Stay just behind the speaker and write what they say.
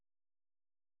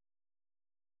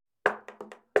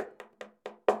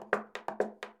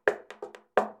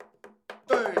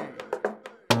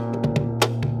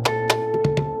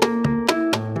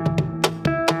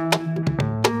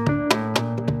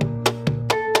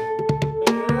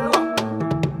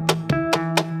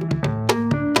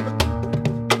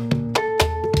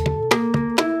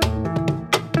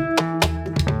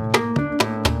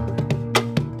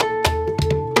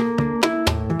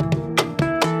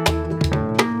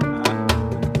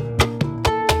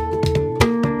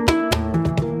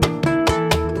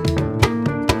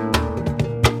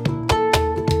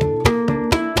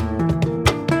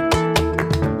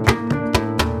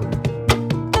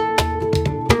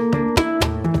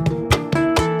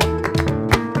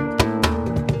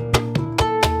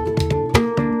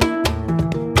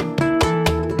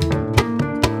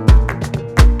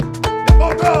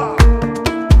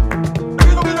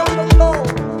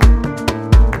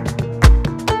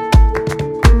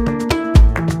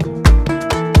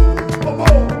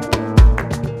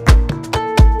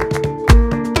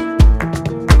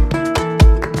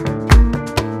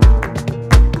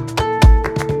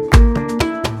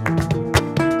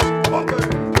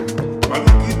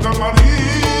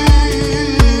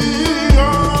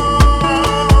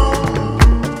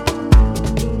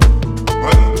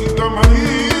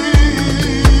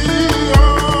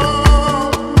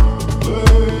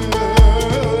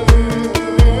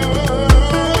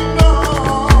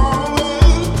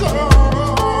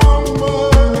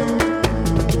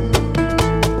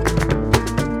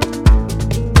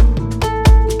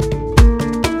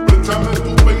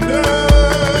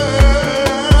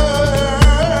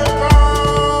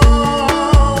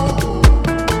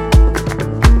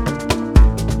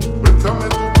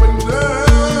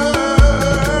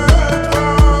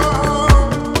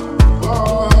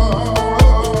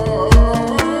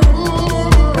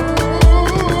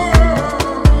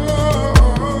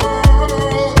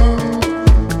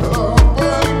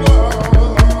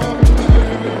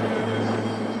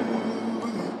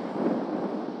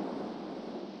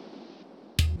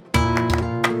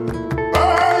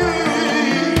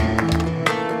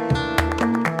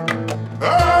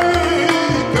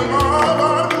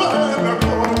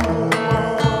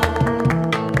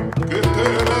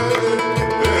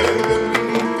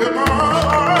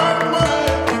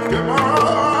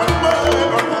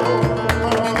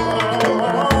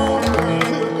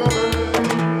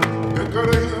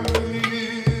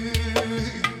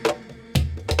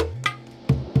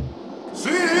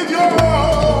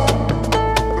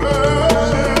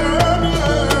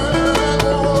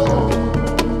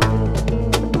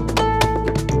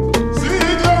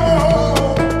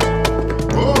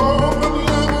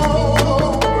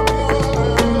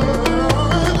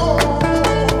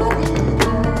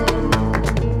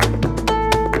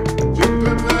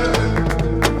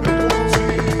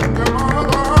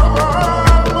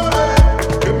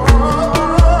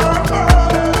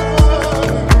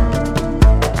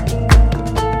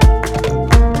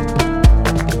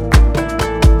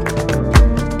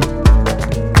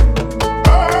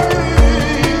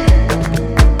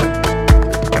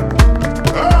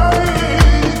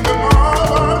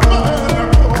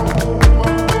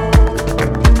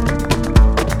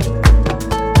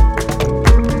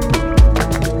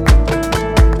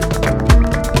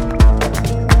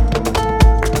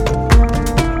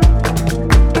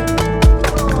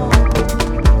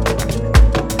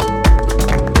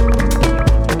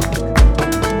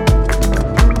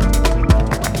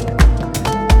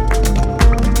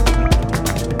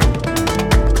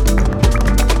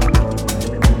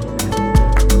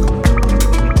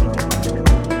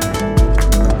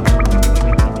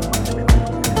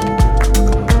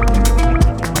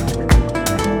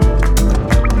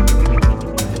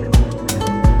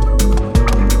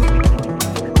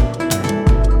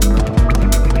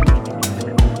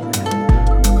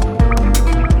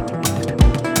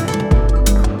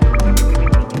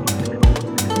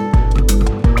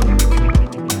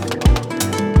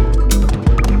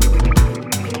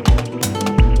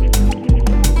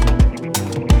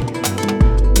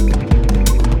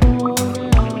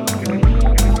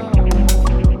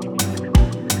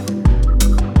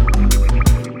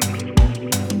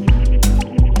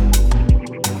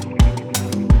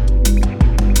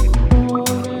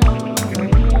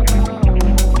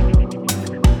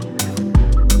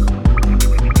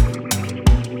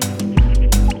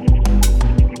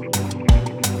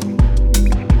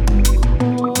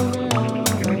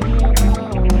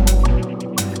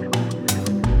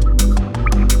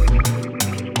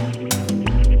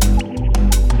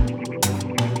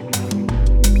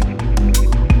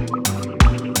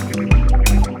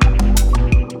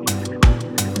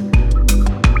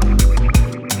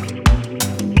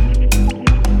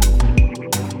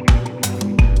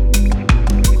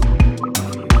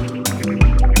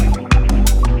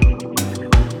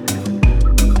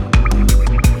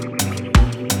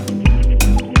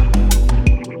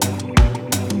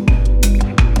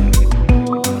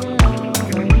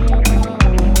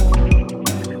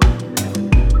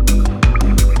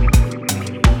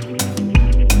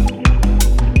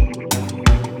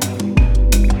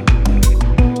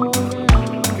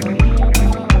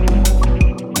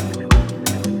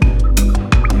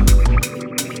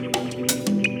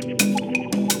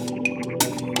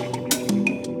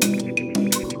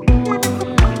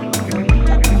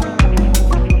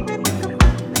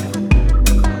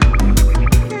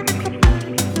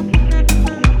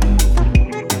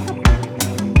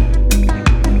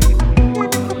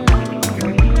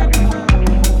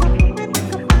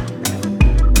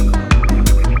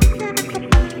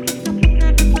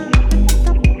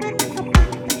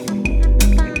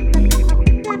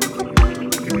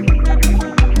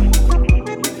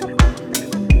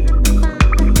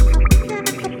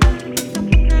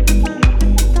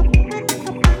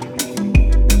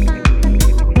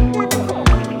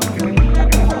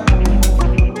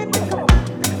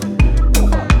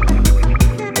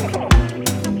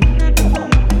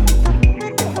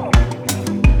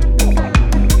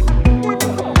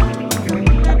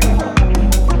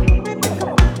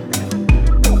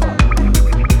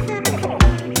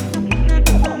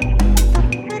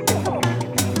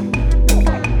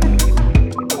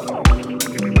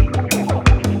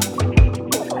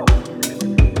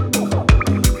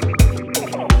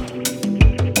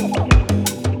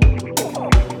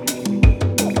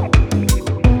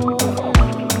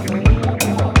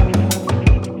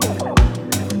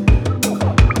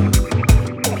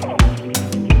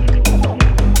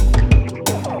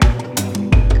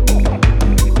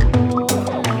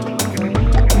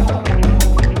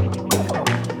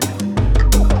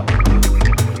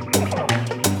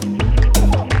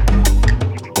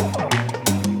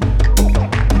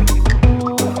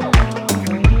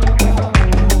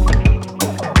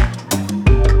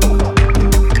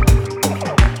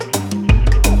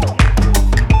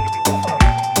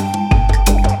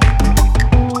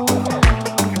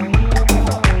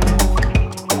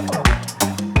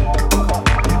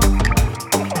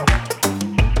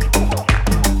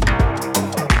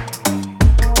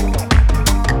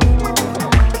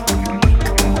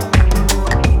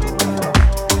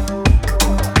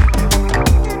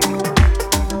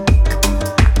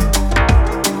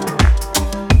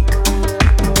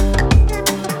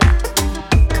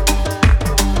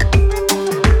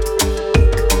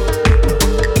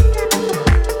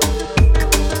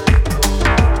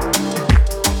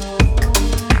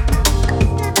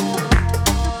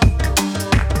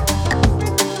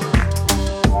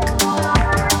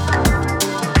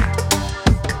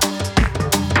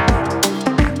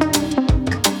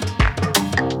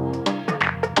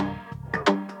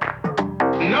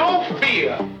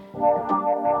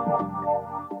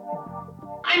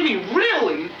I mean,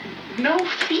 really, no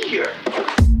fear.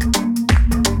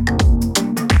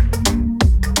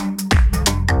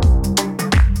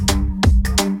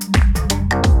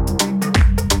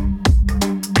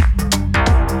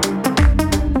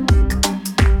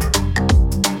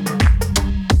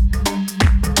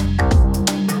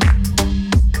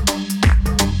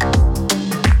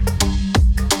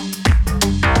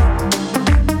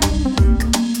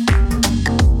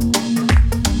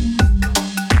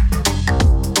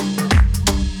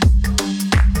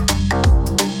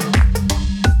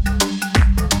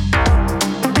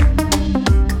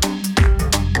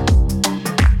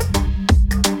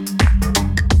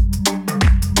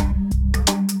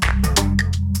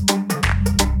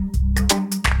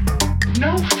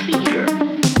 No fear.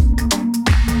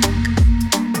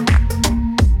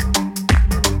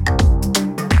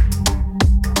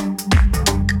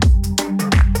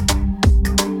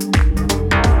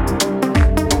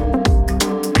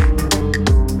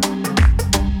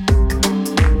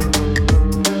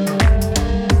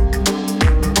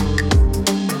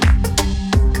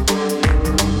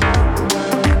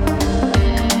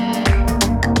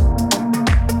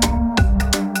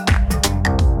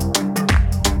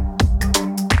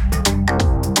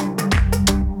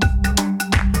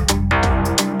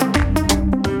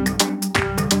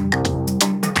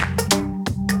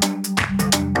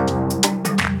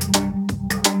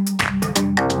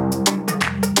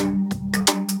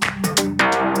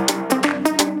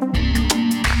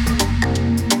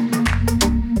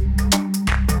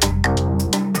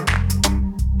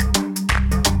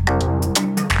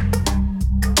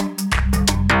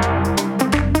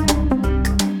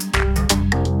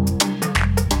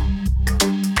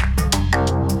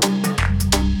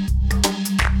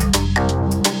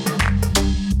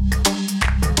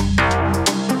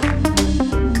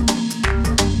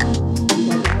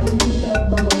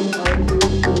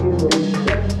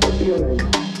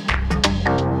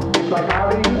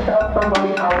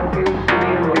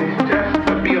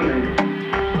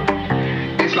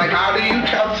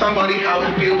 Somebody how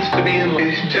it feels to be in love.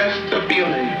 It's just a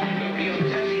feeling.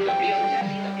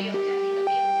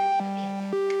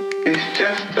 It's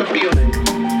just a feeling.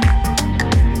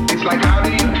 It's like how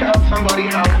do you tell somebody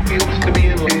how it feels to be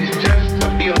in love? It's just a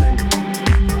feeling.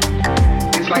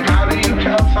 It's like how do you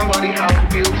tell somebody how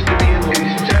it feels to be in love?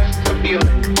 It's just a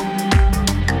feeling.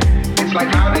 It's like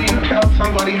how do you tell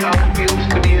somebody how it feels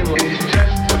to be in love? It's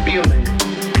just a feeling.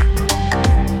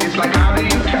 It's like how do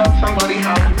you tell somebody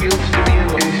how it feels to be in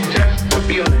love? It's just a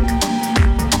feeling.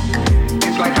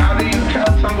 It's like how do you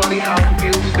tell somebody how it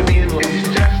feels to be in love? It's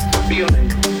just a feeling.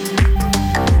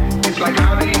 It's like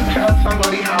how do you tell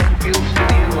somebody how it feels to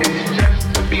be in love? It's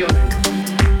just a feeling.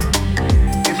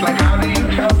 It's like how do you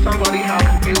tell somebody how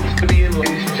it feels to be in love?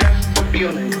 It's just a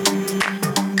feeling.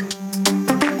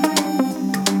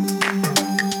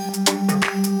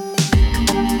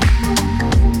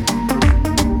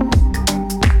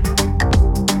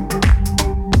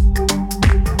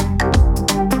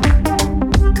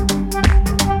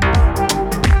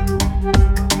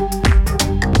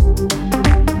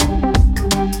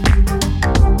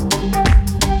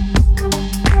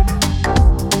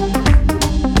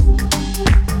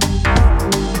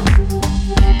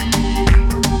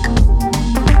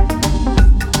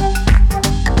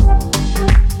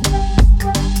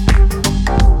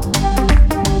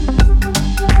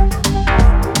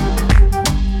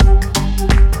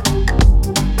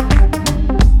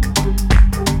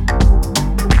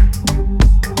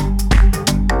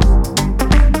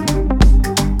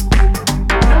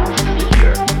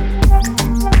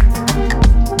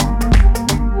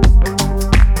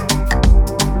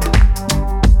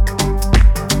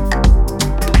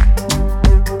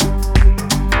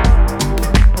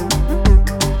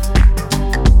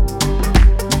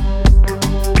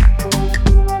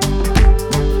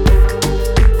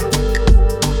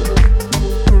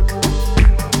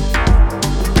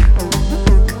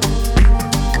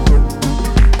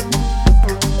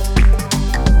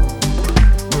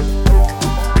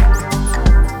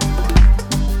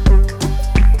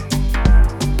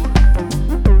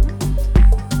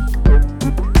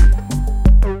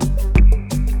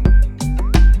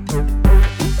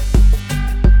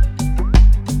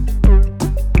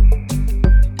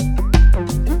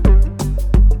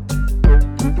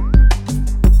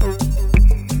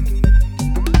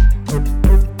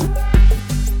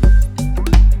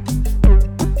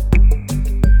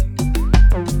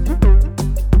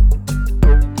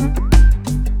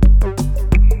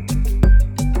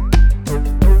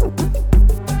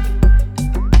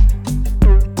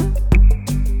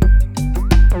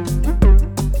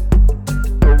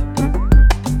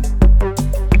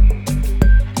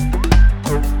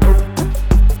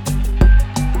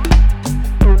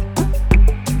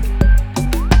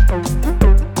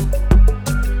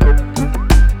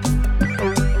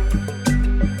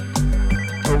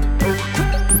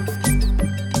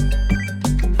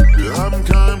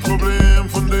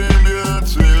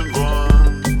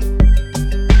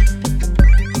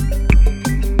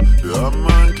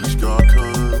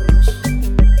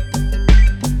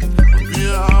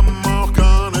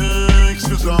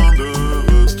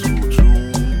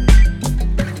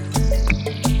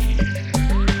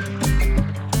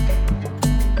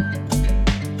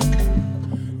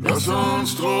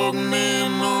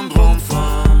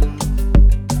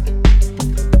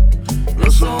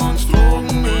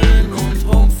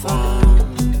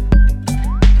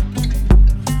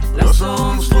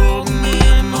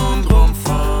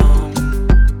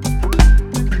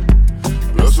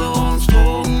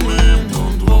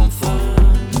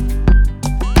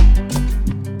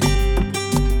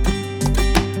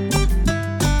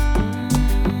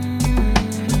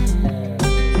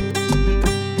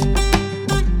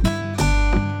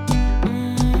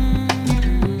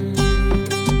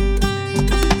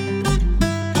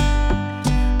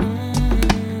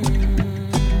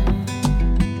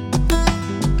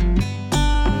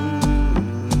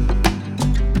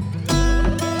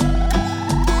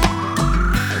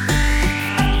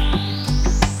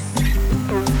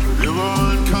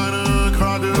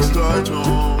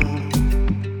 Zeitung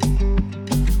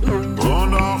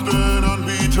und auch den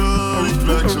Anbieter nicht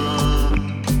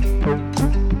wechseln.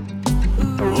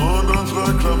 Und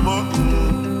unsere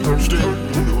Klamotten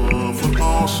stinken nur von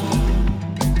außen.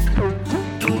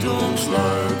 Tut uns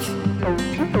leid,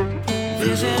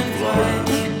 wir sind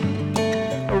weit.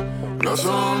 Lass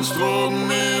uns Drogen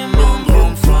nehmen und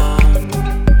rumfahren.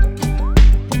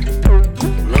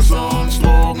 Lass uns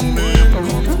Drogen nehmen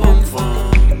und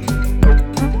rumfahren.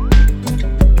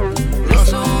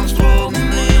 Lass uns Drogen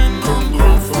nehmen und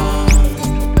rumfahren.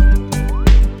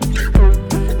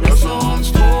 Lass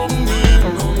uns Drogen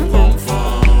nehmen und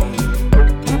rumfahren.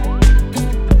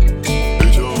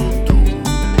 Ich und du,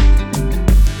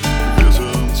 wir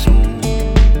sind zu.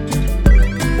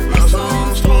 Lass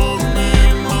uns Drogen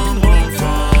nehmen und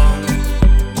rumfahren.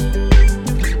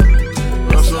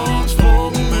 Lass uns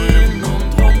Drogen nehmen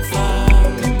und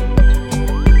rumfahren.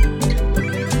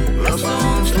 Lass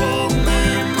uns Drogen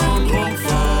nehmen und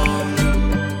rumfahren.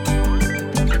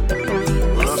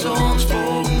 Lass uns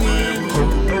Drogen nehmen und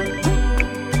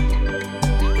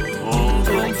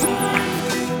rumfahren.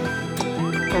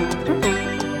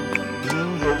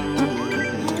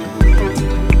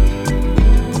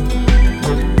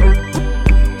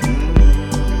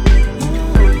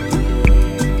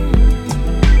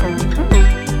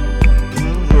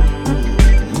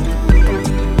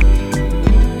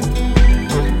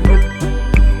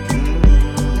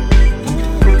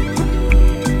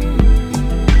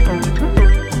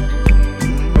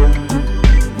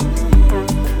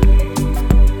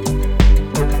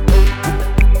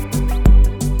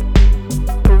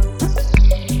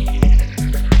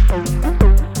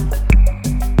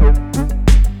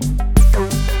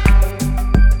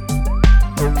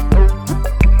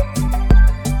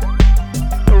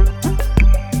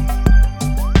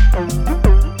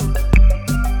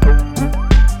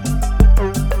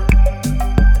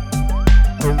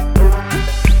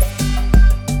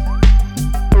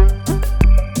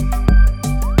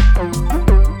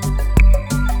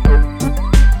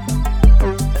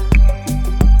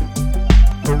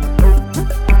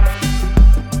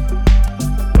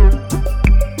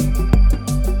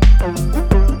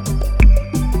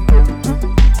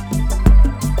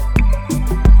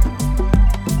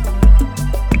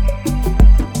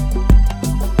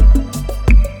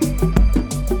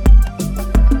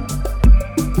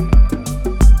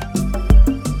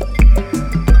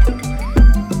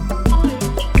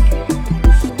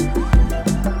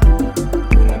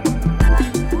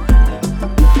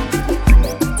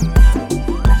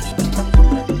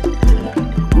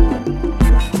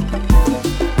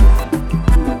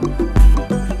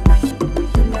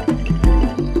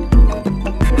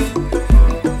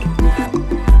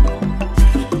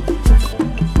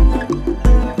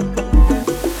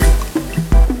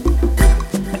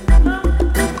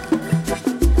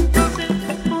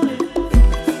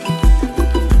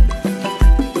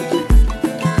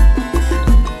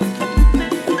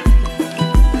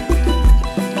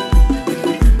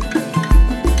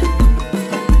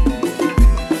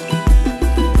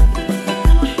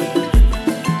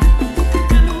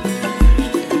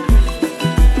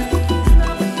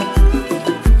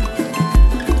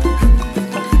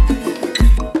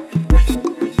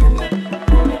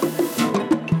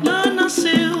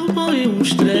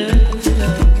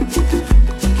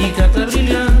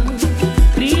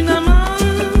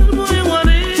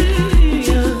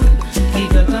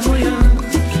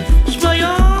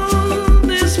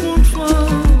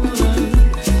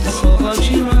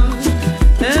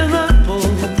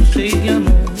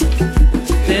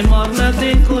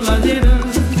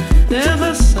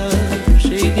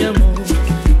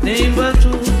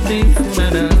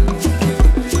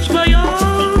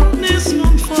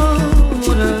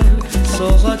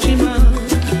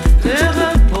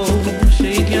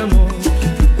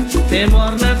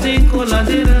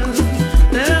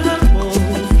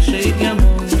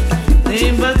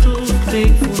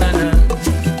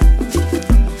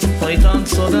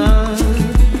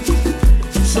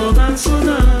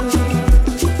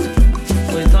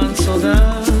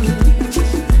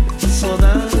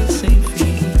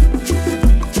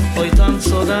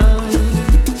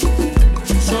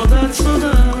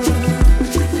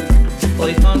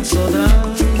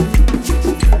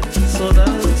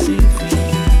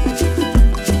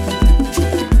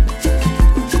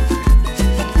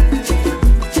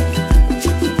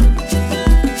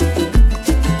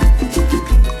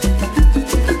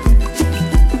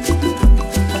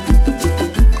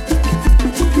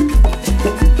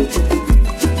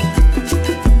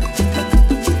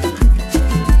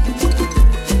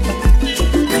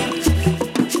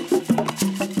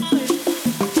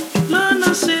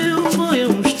 nasceu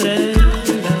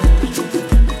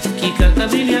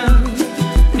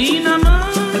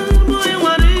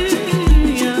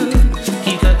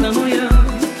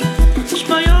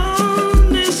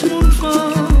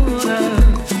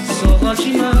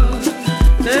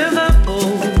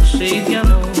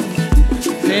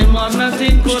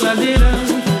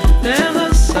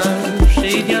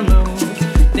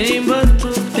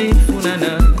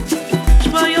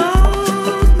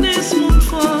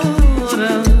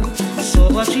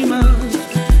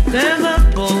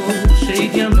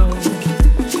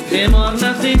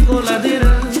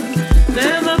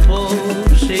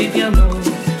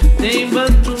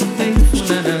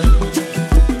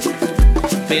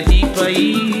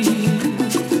pays,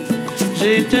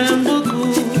 je t'aime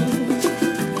beaucoup.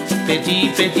 Petit,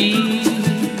 petit,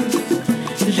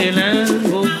 je l'aime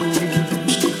beaucoup.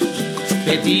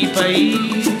 Petit pays,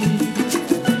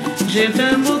 je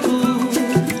t'aime beaucoup.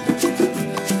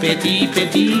 Petit,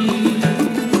 petit,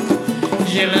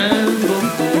 je l'aime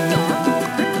beaucoup.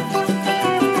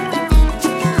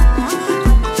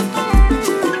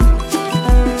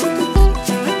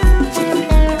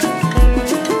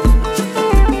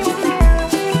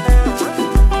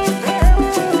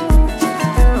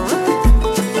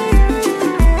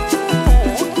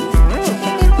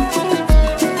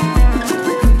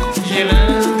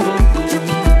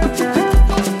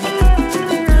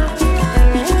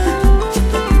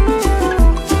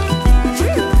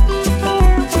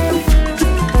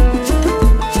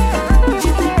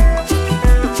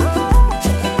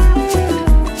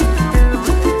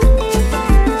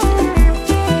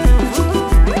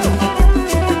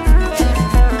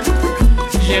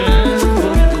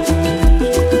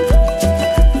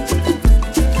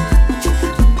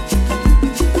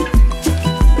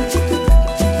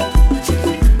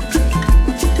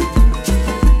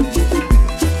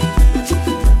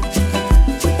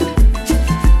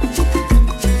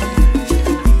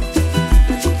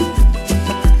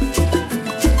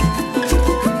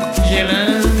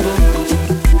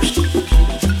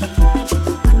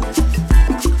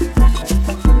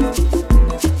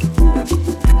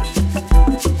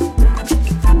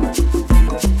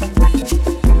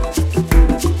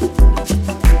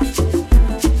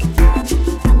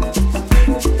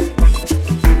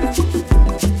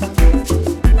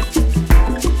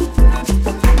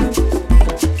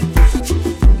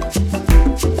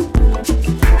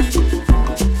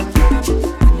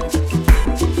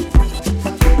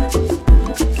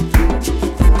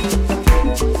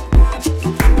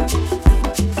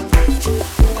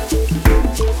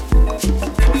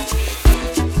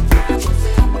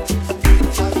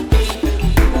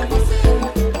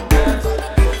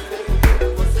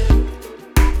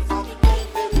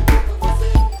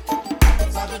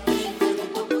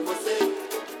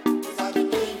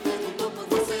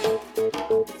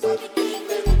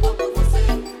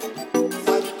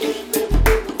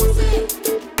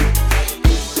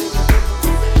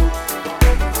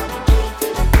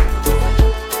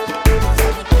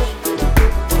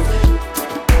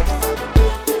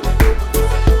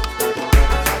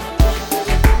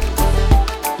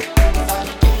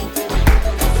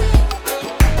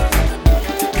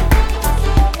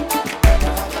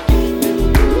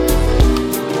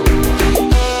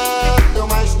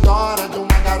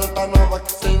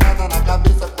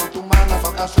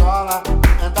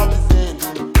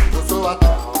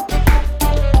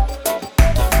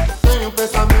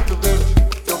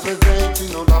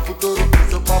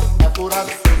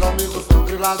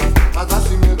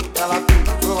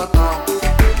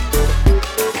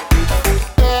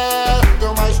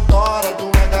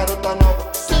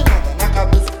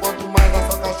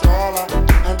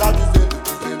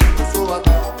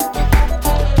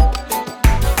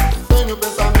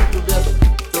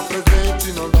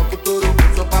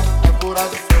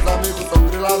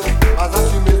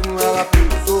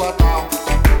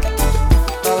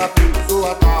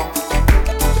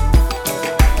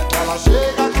 Ela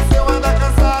chega que seu anda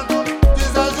cansado,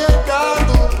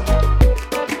 desajeitado.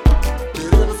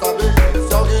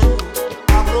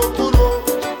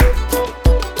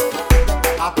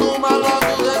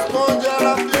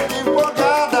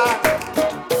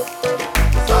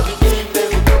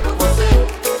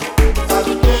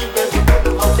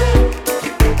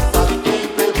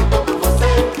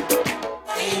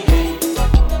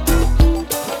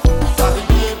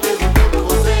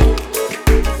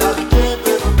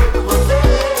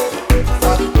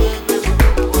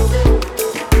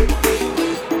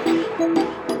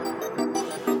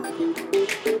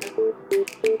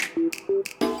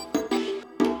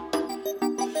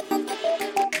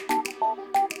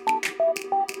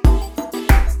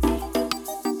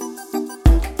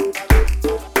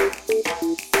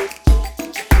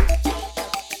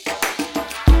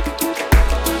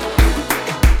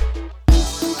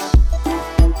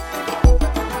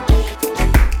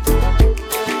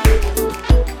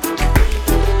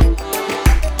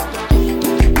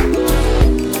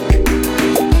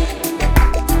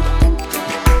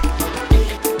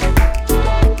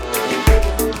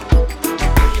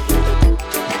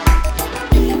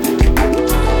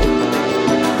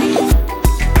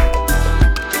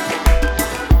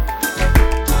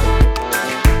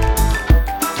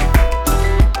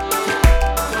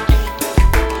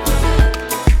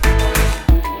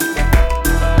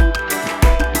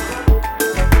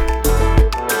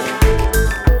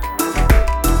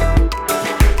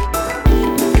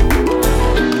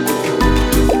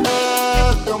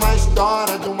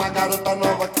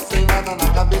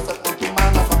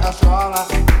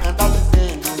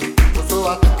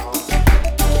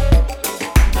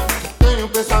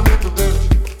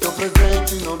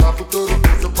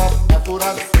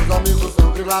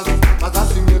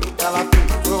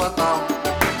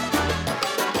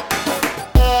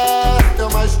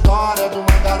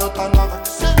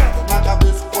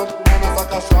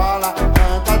 fala,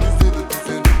 tá dizendo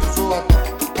que eu sou ator.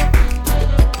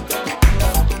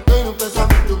 Tem um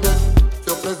pensamento desse,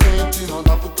 seu presente não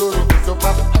dá futuro. Seu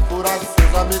papo é furado,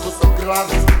 seus amigos são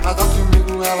grilados, mas assim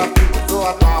mesmo ela fica, sou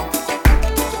ator.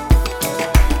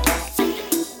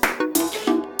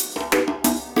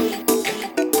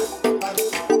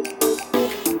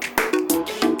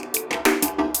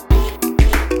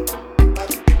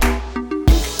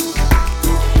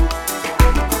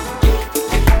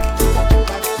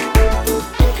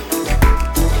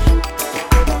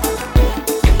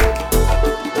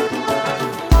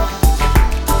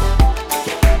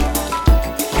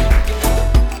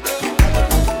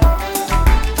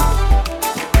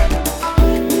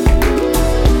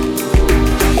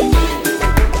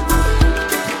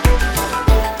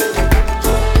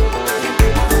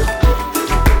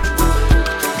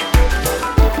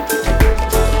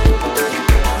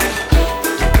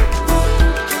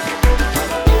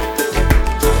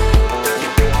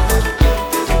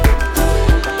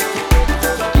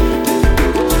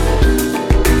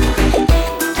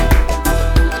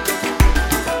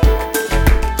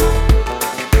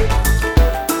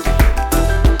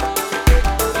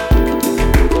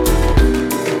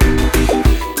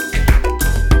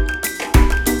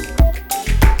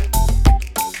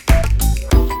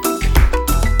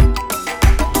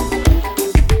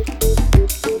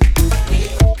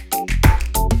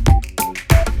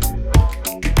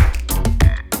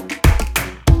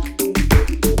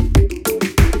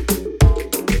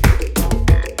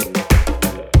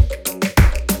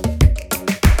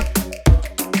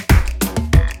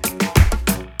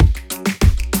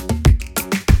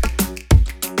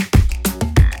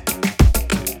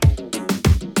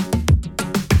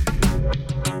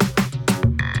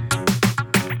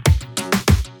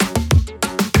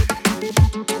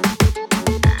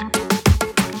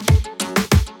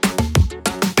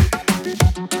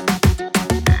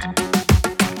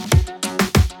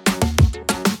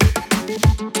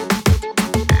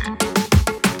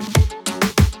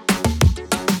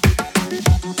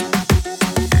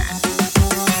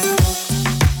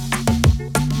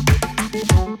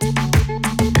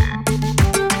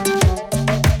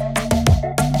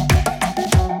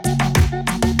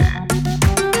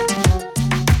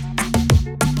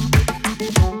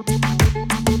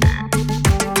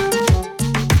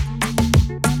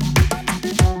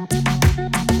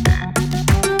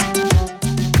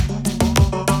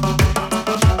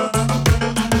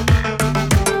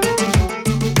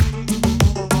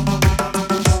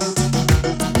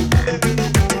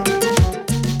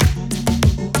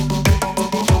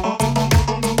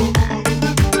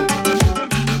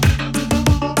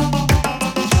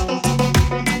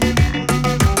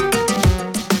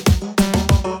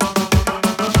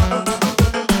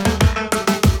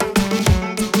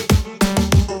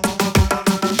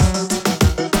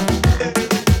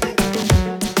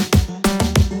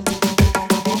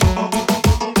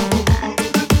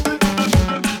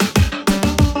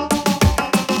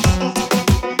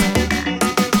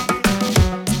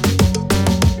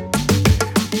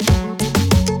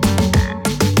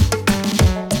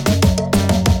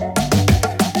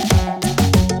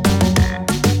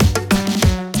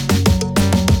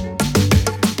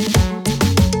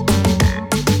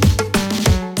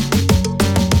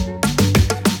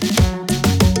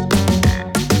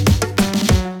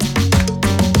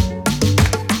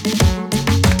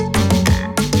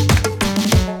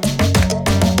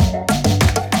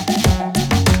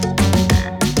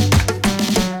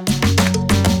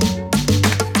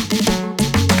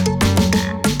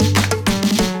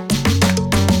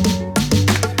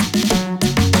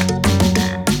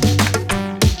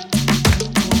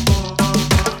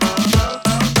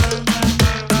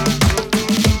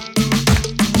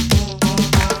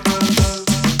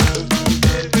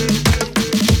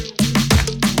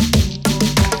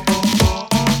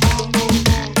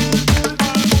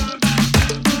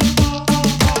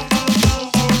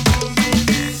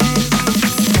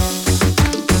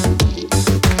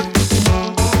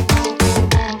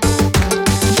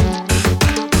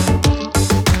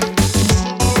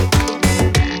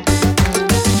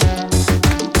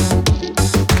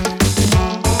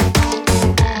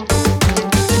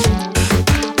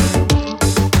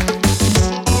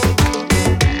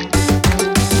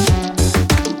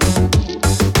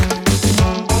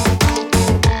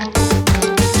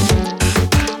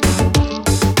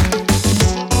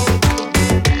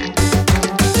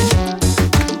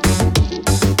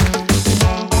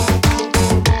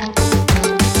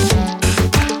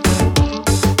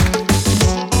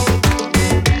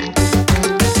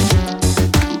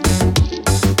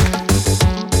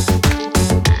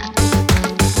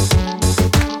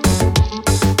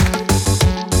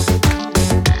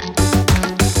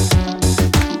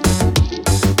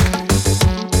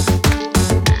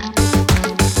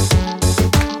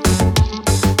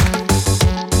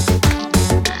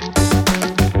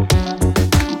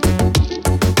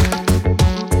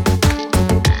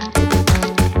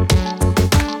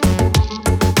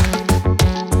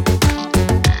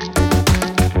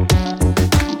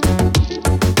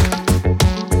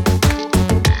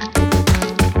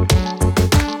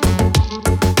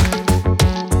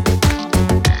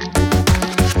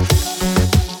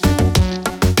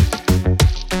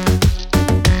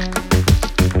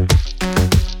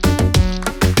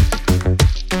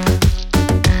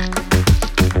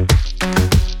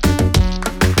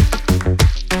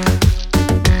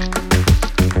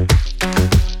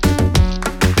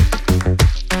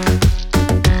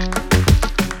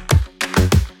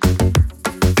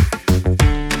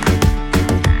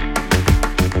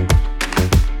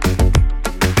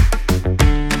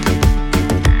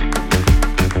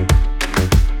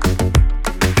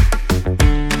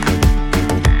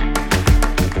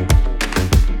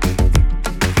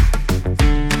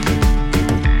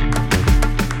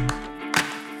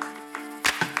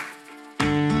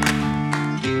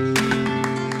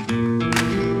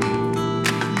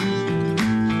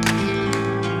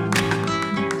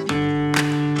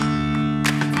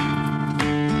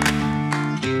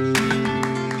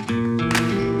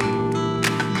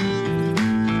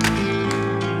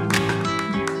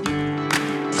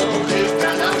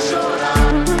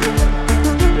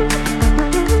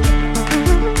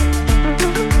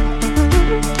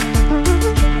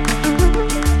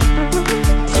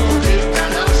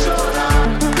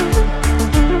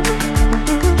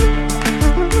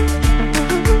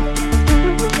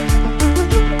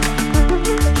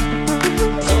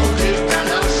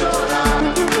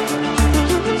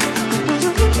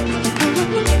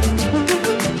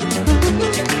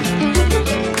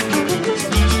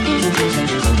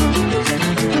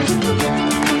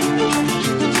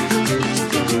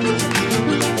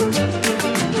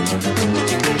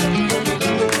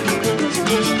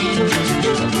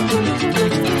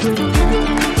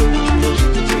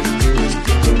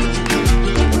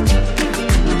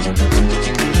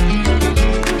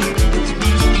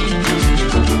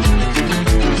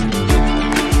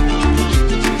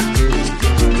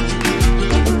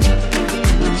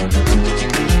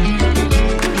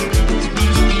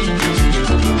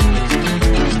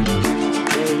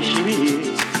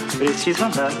 preciso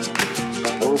andar,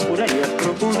 ou por aí a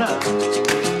procurar,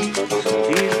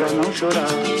 sorrir pra não chorar.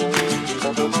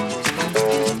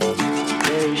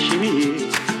 Deixe-me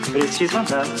ir, preciso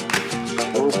andar,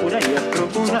 ou por aí a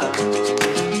procurar,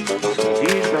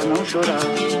 sorrir pra não chorar.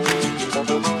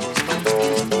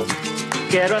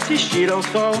 Quero assistir ao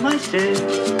sol nascer,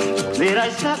 ver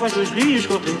as águas dos rios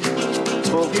correr,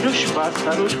 ouvir os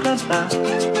pássaros cantar.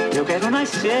 Eu quero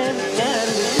nascer,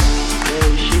 quero viver.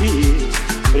 Deixe-me ir,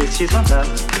 preciso andar,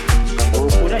 ou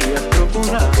por aí a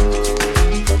procurar,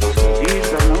 sorrir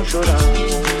pra não chorar.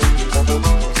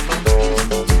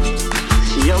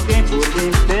 Se alguém por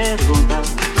me perguntar,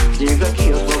 diga que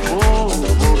eu só vou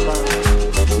voltar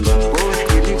depois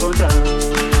que me encontrar.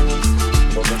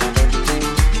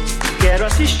 Quero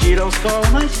assistir ao sol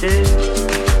nascer,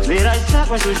 ver as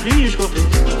águas dos rios correr,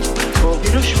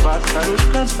 ouvir os pássaros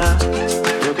cantar.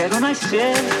 Eu quero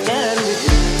nascer, quero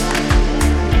viver.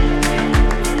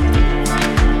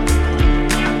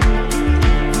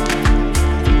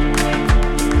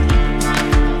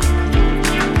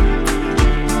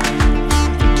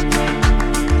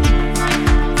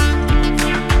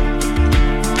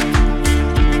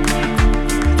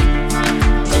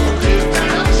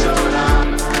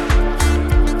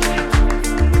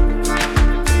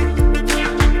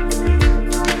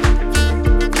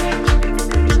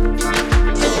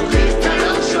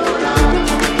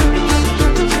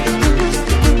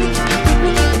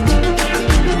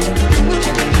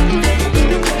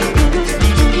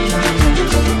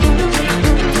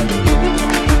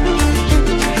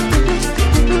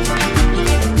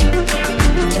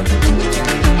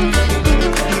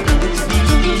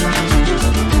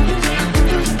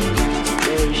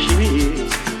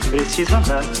 Preciso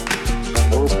andar,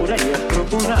 ou por aí a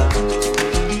procurar,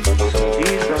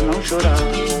 sorrir pra não chorar.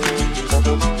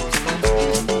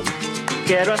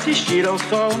 Quero assistir ao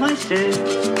sol nascer,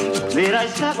 ver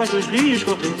as águas dos rios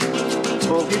correr,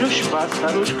 ouvir os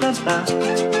pássaros cantar.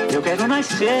 Eu quero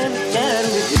nascer, quero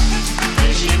viver.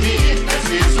 Deixe-me ir,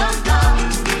 preciso andar,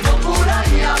 vou por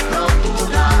aí a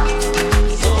procurar,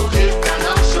 sorrir pra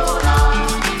não chorar.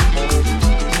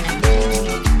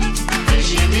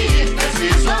 Deixe-me ir,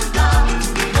 preciso andar,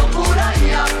 vou por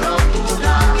aí a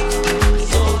procurar,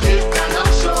 sorrir pra não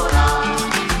chorar.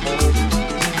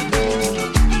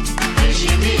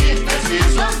 Deixe-me ir,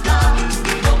 preciso andar,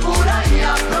 vou por aí a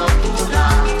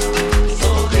procurar,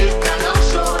 sorrir pra não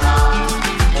chorar.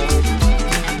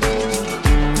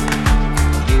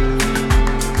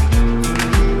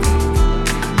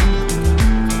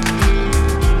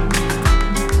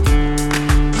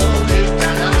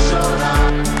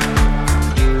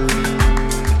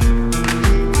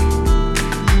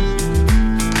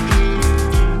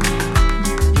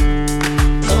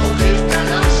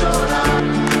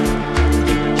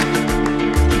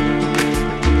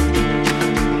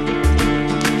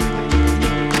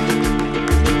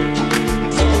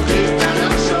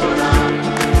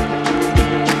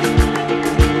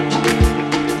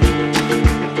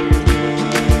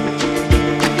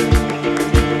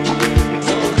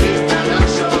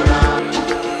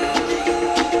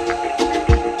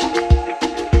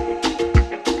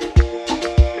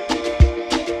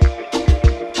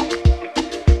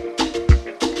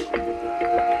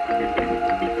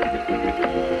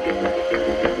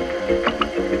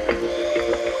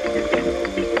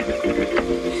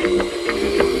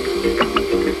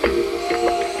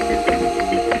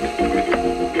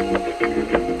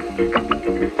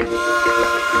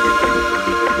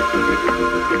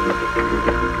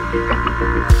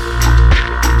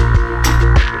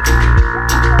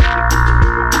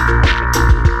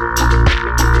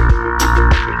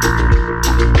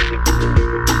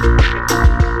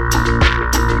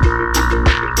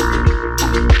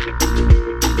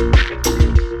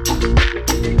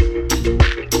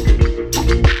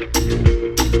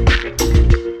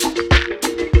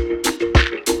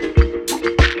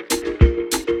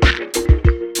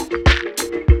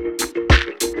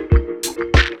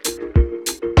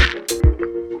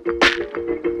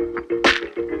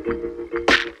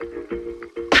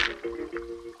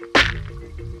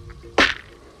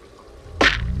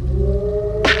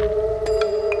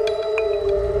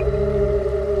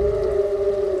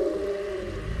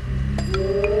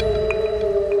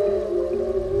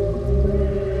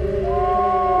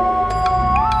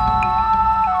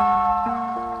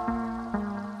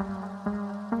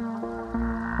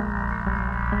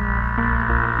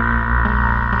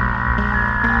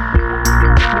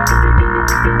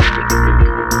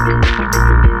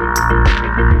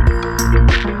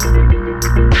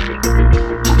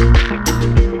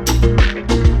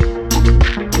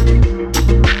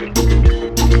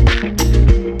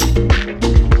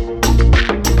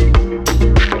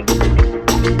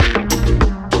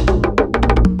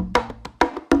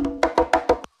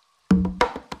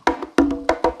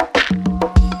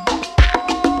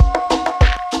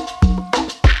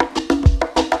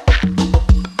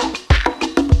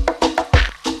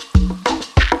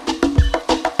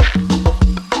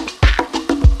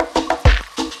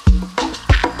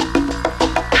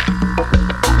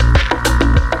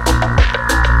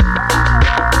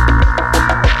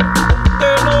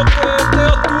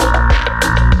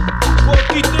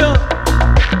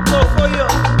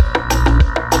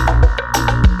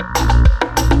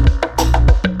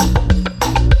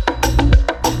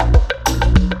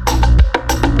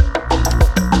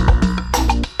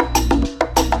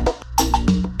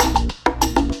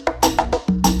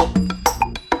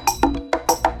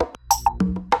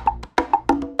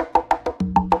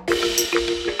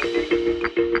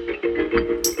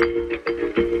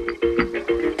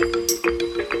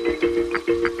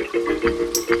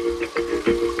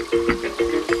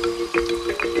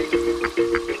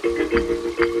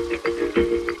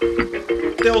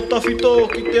 te o tawhito,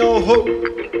 ki te o hou.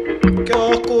 Ke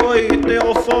ako ai te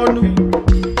o whānui.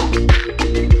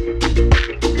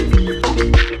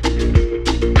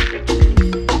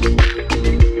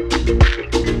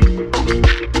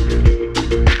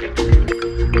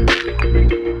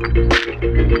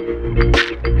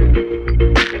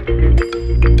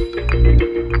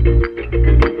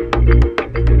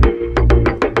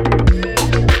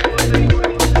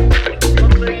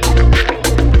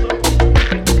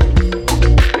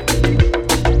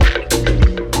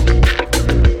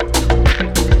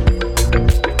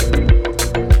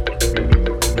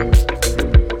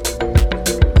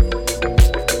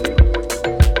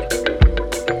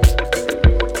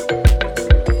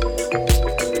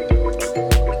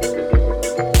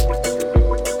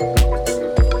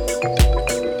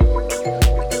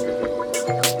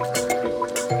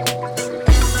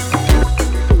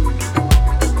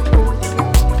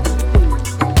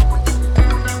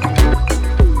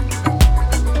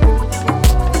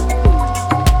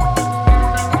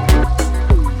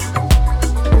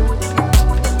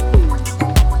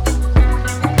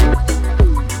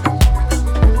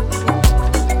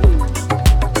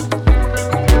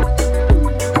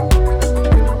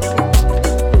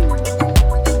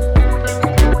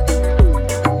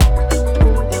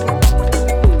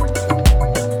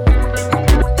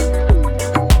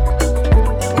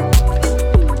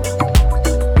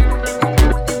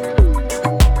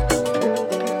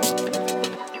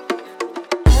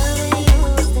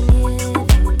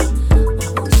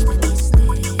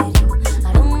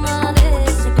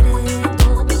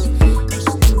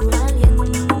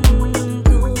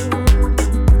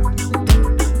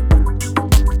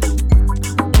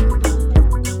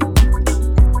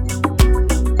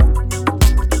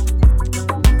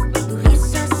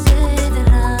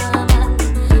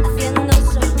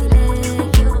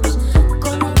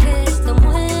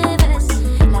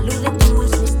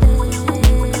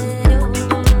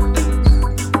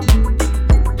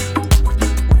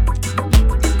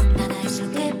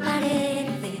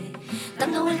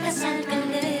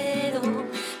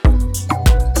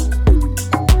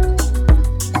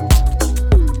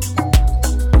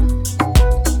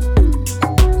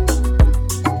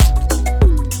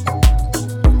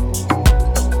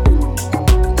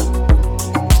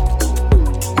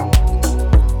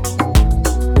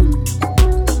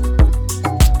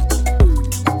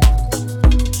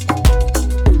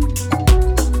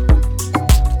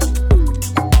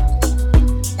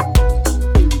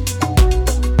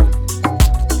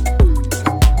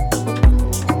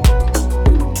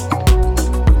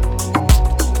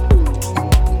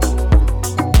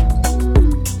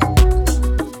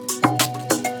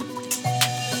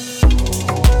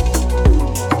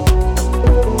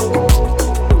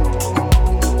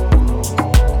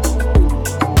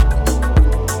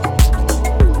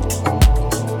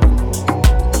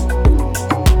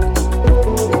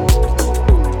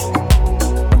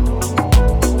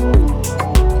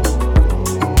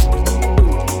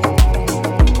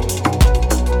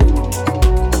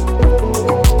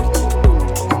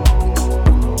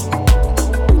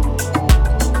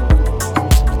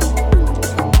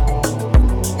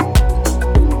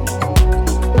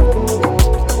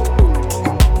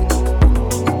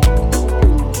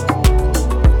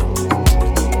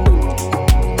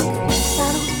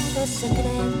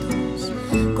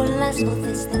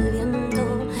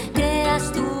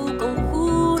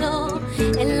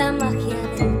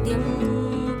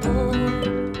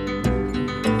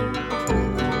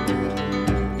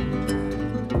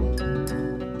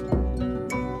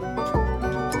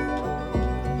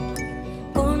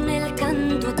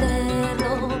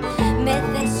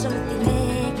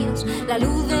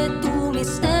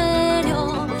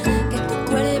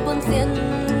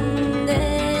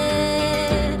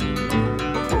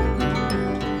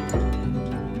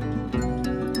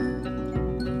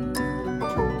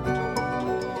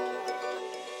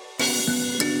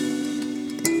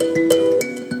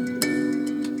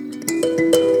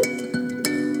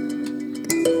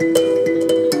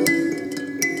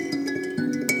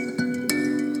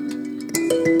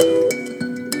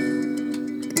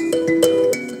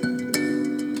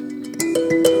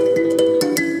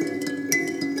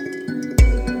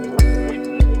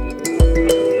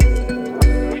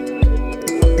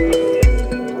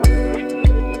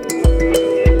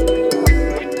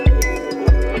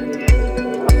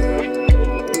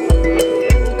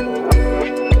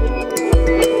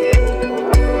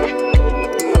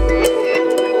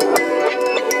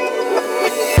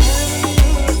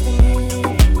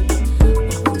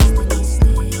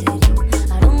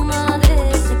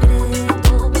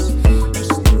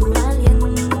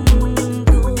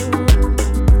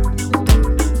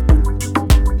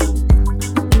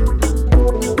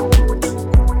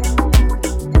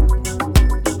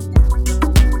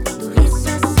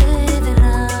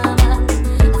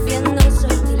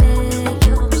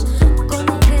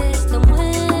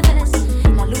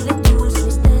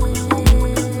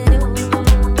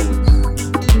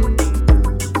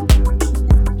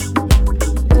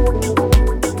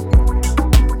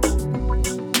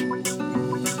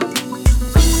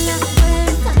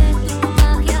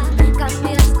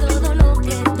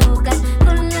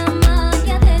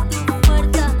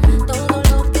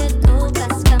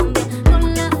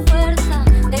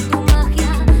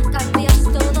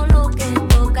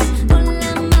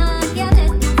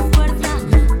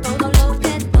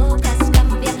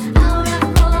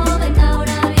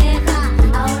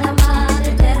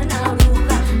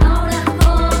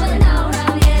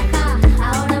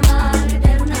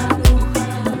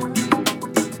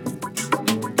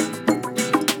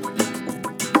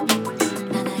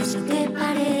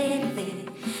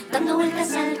 dando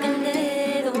vueltas al caldero.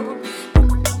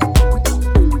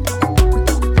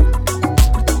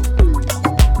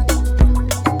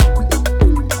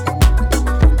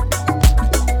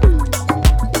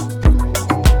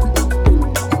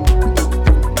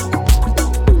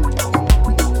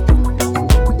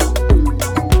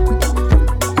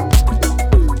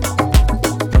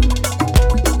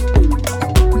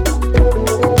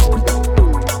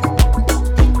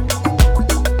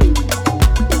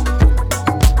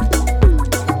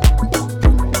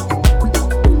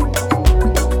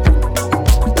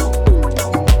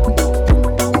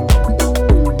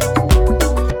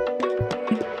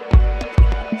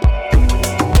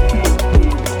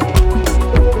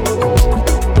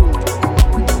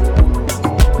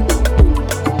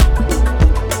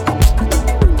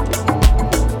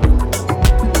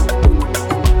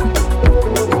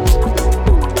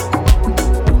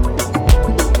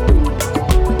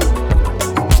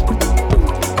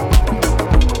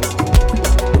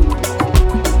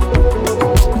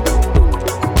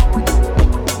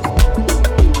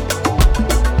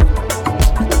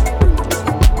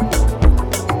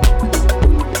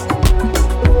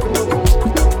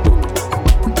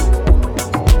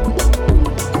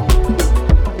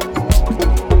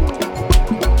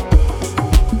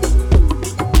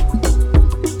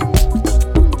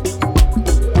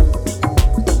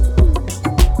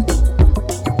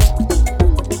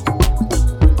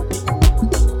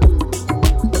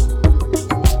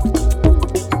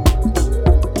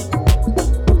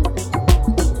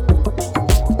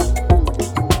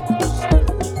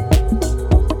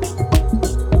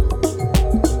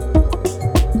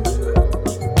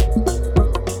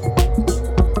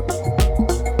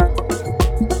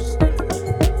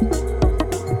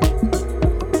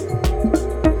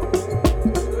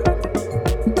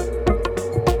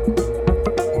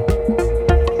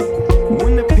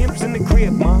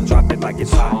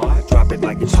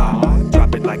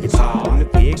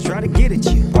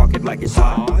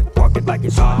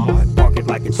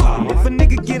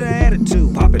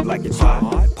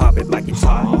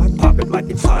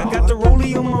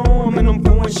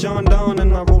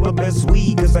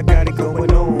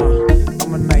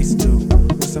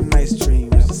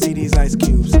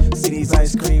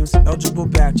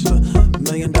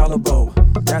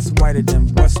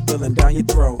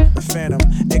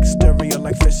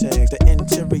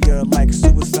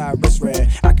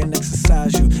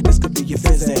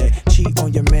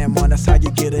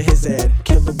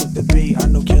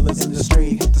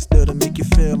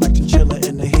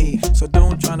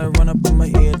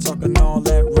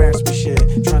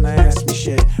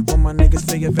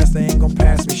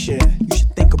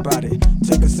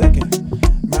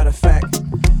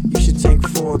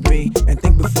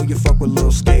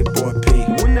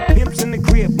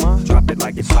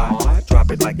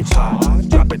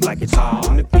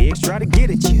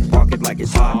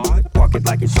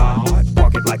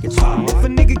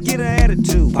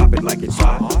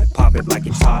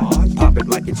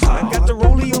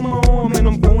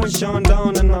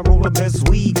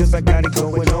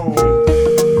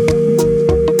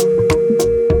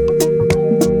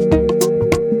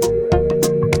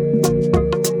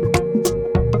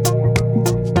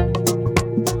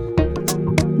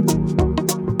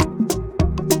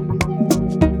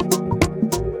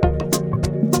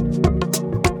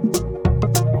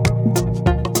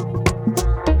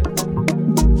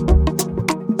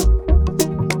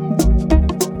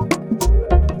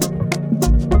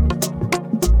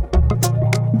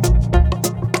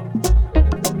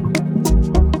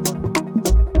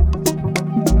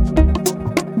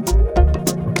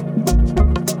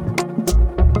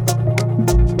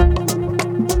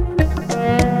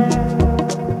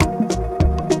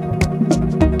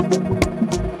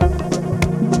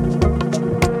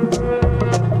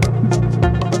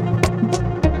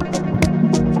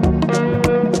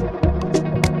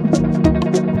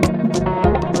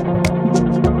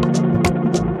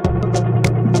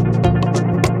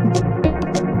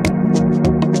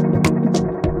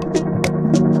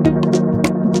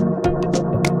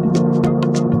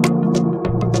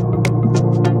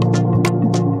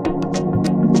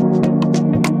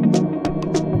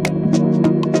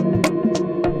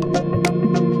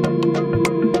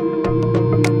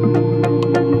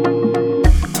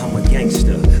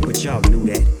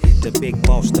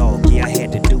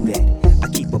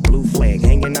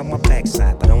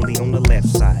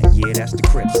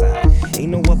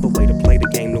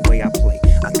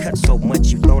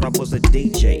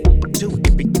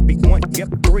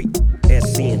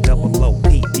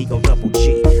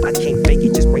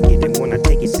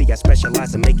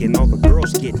 making all the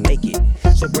girls get naked.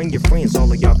 So bring your friends,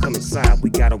 all of y'all come inside. We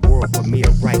got a world premiere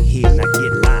right here, now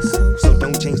get live. So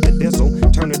don't change the diesel,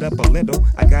 turn it up a little.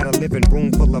 I got a living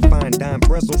room full of fine dime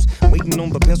bristles, waiting on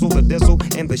the pistol, the diesel,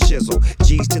 and the shizzle.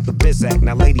 G's to the bizac,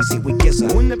 now ladies, here we kiss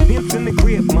her. When the pimp's in the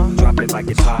crib, ma, drop it like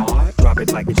it's hot. Drop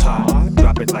it like it's hot.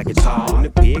 Drop it like it's hot. When the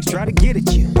pigs try to get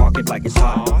at you, park it like it's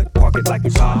hot. Park it like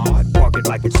it's hot. Park it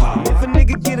like it's hot. If a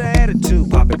nigga get an attitude,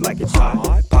 pop it like it's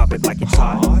hot. Pop it like it's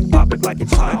hot. Pop it like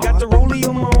it's hot. I got the rollie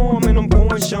on my arm and I'm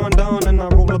pouring Sean Don, and I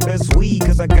roll the best weed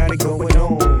cause I got it going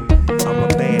on. I'm a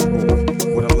bad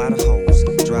boy with a lot of hoes.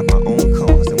 Drive my own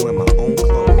cars and wear my own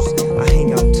clothes. I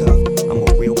hang out tough, I'm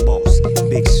a real boss.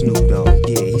 Big Snoop Dogg,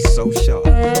 yeah, he's so sharp.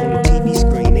 On the TV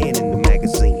screen and in the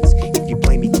magazines. If you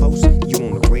play me close, you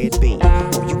on the red beam.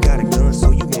 Oh, you got a gun,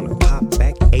 so you wanna pop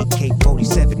back?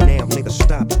 AK-47 now, nigga,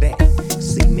 stop that.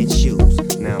 Cement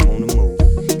shoes, now I'm on the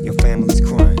move. Your family's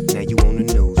crying, now you on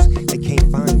the news. They can't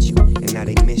find you, and now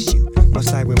they miss you.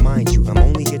 Must I remind you, I'm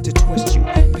only here to twist you.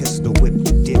 Pistol whip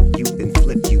you, dip you, then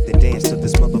flip you, then dance to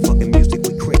this motherfucking music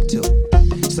we crib to.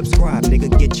 Subscribe, nigga,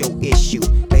 get your issue.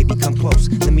 Baby, come close,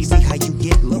 let me see how you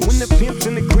get loose. When the pimp's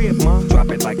in the crib, ma, drop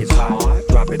it like it's hot.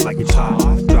 Drop it like it's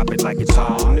hot. Drop it like it's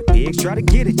hot. When the pigs try to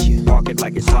get at you, park it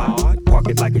like it's hot. Park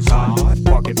it like it's hot.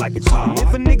 Park it like it's hot.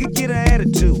 If a nigga get an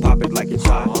attitude, pop it like it's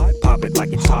hot. Pop it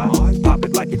like it's hot. Pop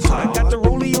it like it's hot. I got the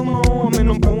rollie on my arm and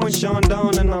I'm pouring Sean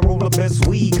Don, and I roll the best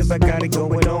weed cause I got it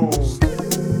going on.